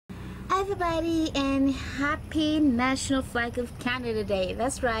everybody, and happy National Flag of Canada Day.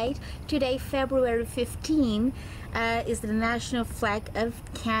 That's right, today February 15 is the National Flag of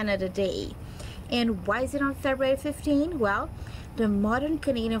Canada Day. And why is it on February 15? Well, the modern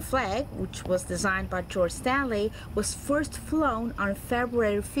Canadian flag, which was designed by George Stanley, was first flown on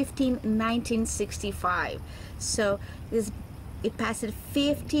February 15, 1965. So it passed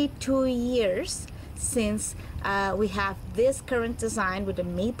 52 years since we have this current design with the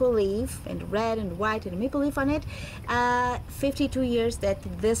maple leaf and red and white and a maple leaf on it. 52 years that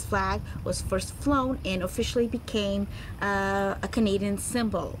this flag was first flown and officially became a Canadian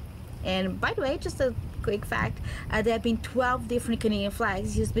symbol. And by the way, just a quick fact, there have been 12 different Canadian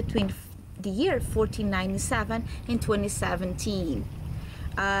flags used between the year 1497 and 2017.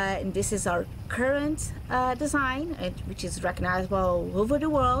 And this is our current design, which is recognizable all over the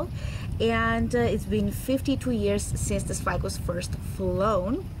world. And it's been 52 years since this flag was first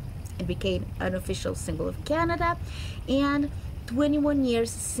flown and became an official symbol of Canada, and 21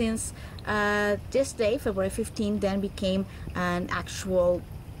 years since this day, February 15, then became an actual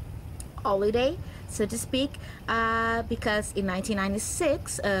holiday, so to speak, because in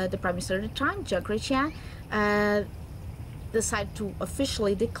 1996 the Prime Minister at the time, George decided to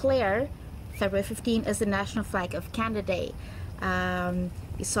officially declare February 15 as the National Flag of Canada Day.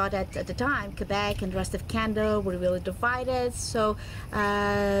 You saw that at the time Quebec and the rest of Canada were really divided, so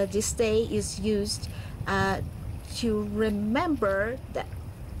this day is used to remember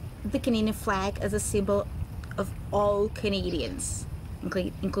the Canadian flag as a symbol of all Canadians,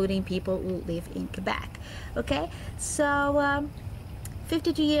 including people who live in Quebec. Okay, so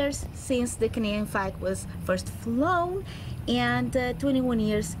 52 years since the Canadian flag was first flown, and 21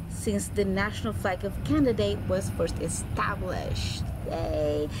 years since the National Flag of Canada Day was first established.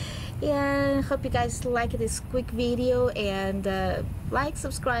 Yay! Yeah, hope you guys like this quick video, and like,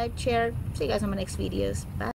 subscribe, share. See you guys on my next videos. Bye.